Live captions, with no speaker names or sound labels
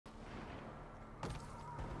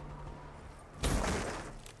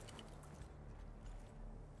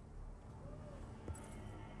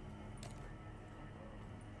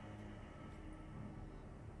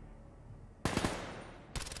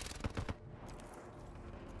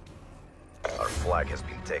flag has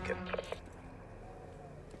been taken.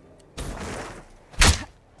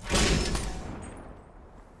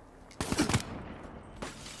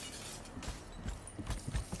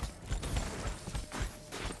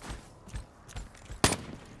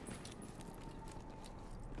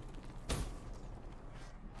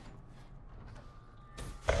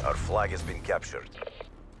 Our flag has been captured.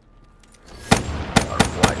 Our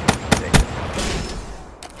flag has been taken.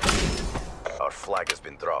 Our flag has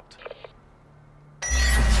been dropped.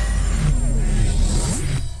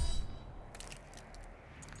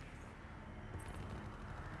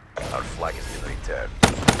 Our flag has been returned.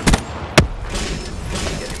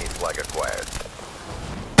 Enemy flag acquired.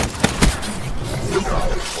 Drop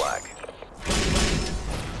the flag.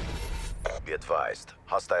 Be advised,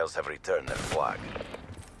 hostiles have returned their flag.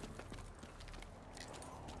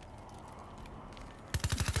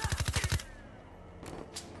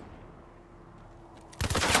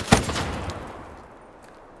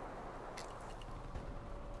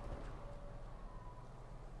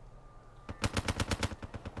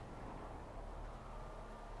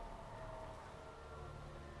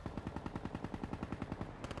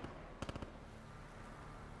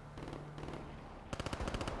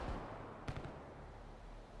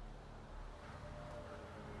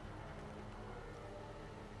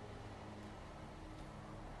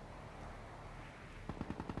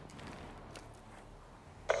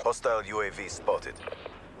 Hostile UAV spotted.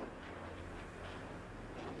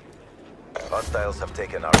 Hostiles have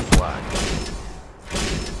taken our flag.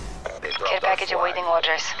 They dropped Care our package flag. awaiting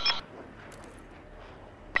orders.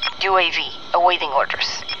 UAV awaiting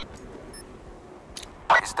orders.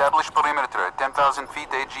 Establish perimeter at 10,000 feet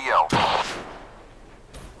AGL.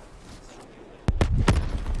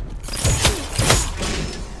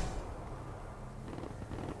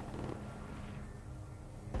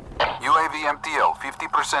 UAV MTL,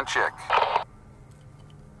 50% check.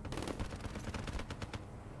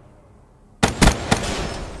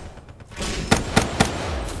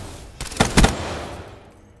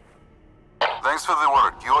 Thanks for the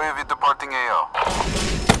work. UAV departing AO.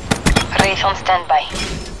 Wraith on standby.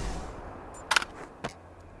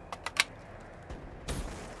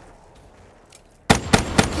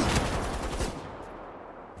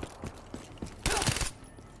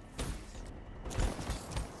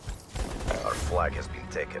 Our flag has been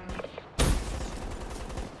taken.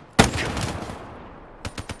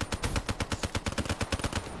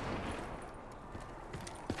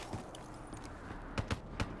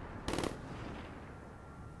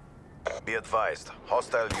 Be advised,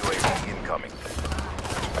 hostile UAV incoming.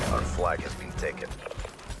 Our flag has been taken.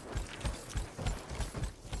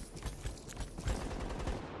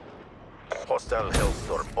 Hostile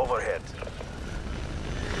Hellstorm overhead.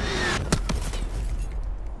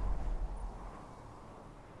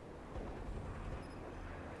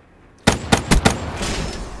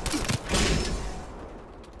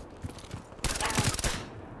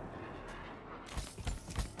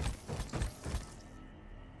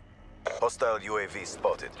 Hostile UAV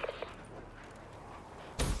spotted.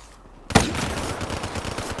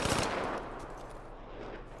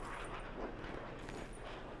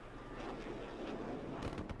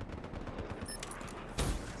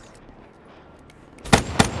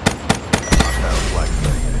 Hostile flag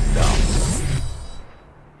carrier is down.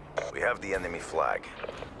 We have the enemy flag.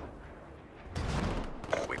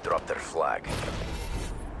 We dropped their flag.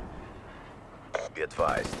 Be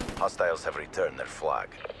advised, hostiles have returned their flag.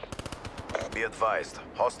 Be advised,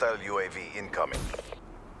 hostile UAV incoming.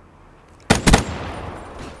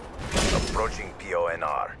 Approaching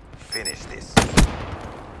PONR. Finish this.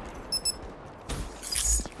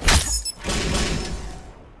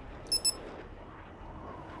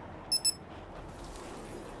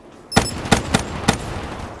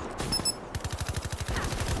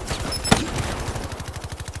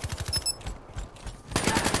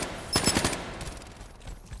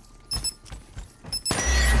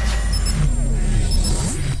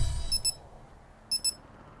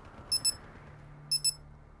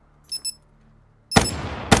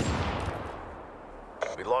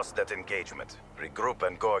 We lost that engagement. Regroup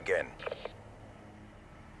and go again.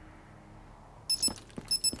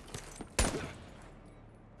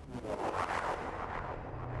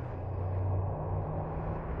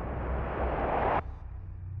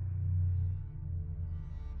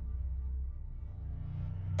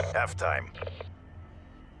 Halftime.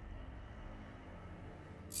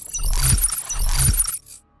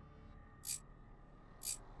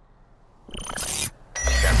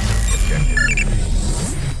 Capture the objective.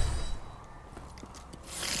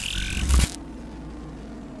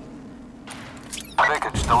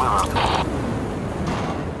 Package delivered.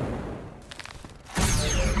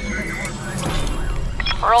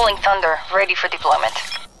 Rolling Thunder, ready for deployment.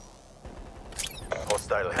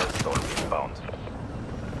 Hostile Hellstorm inbound.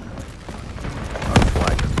 Our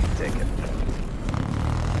flag has been taken.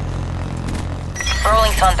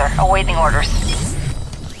 Rolling Thunder, awaiting orders.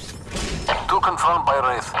 2 confirmed by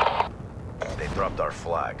Wraith. They dropped our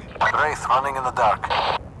flag. Wraith running in the dark.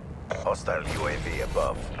 Hostile UAV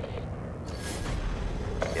above.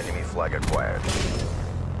 Enemy flag acquired.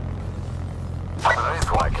 Wraith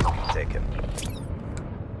Flag has flag. been taken.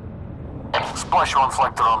 Splash one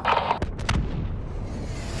flag drone. Our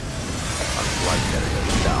flag carrier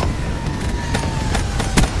is down.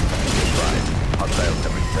 Advise, hostiles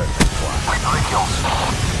have returned their flag. 3 kills.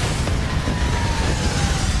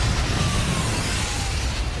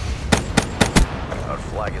 Our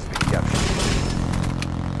flag has been captured.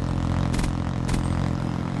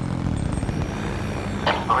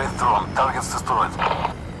 Wraith drone. Targets destroyed.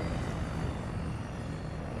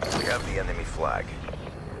 We have the enemy flag.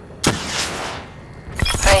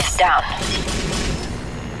 Face down.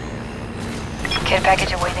 Care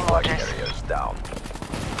package awaiting orders. Carrier is down.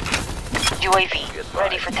 Be UAV, advised,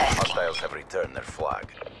 ready for tasking. hostiles have returned their flag.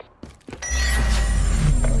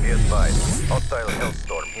 Be advised, hostile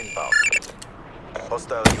Hellstorm inbound.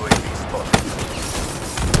 Hostile UAV spotted.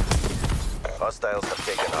 Hostiles have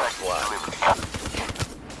taken our flag.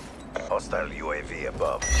 Hostile UAV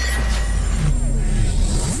above.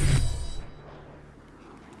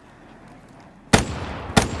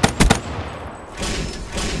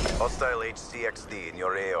 Hostile HCXD in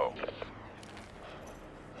your AO.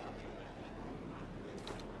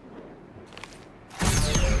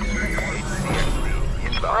 HCXD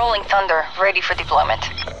inbound. Rolling Thunder, ready for deployment.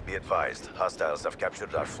 Be advised, hostiles have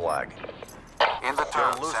captured our flag. In the You're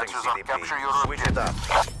turn. losing Sensors on capture your CDP. Switch it up.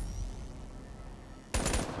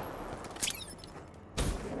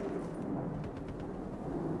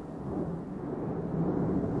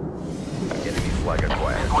 Enemy flag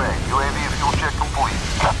acquired. Midway. UAV fuel check complete.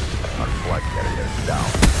 Our flag carrier is down.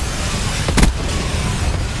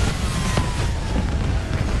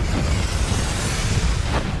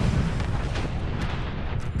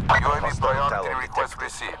 UAV Hostile priority talent request detected.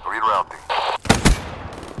 received. Rerouting.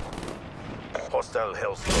 Hostile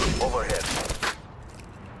Hellstorm overhead.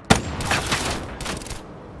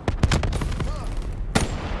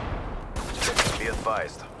 Be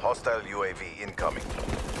advised, hostile UAV incoming.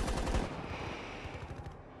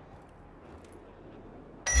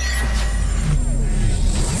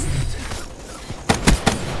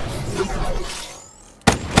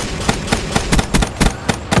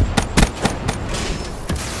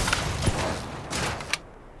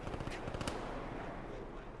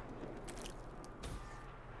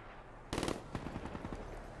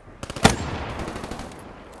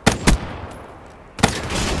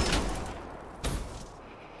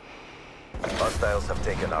 Hostiles have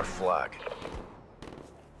taken our flag.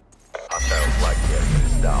 Hostile flag carrier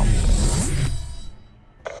is down.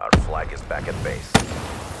 Our flag is back at base.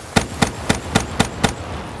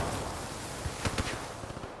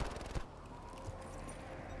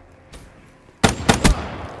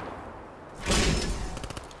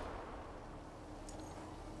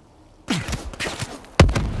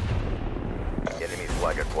 Enemy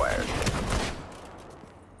flag acquired.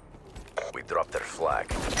 We dropped their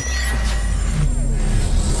flag.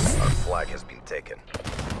 Our flag has been taken.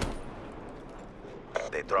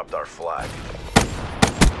 They dropped our flag.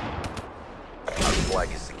 Our flag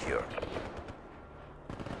is secure.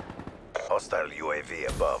 Hostile UAV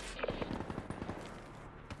above.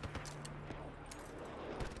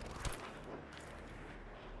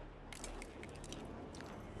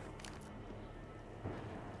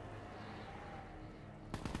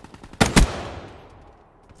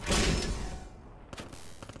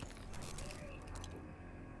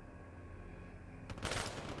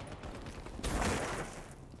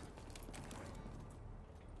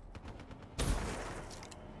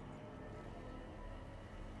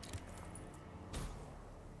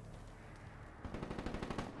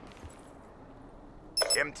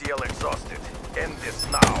 MTL exhausted. End this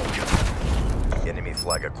now. Enemy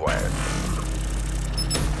flag acquired.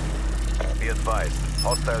 Be advised,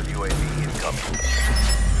 hostile UAV incoming.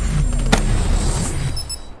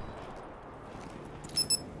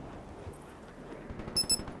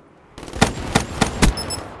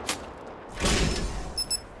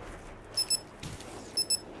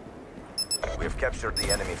 We have captured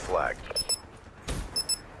the enemy flag.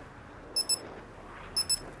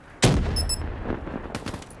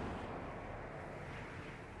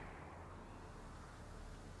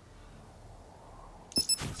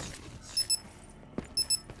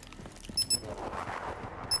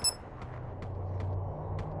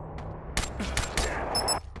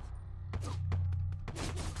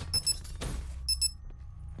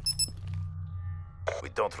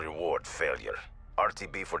 not reward failure.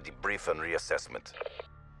 RTB for debrief and reassessment.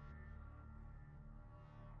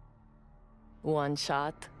 One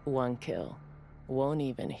shot, one kill. Won't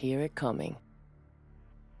even hear it coming.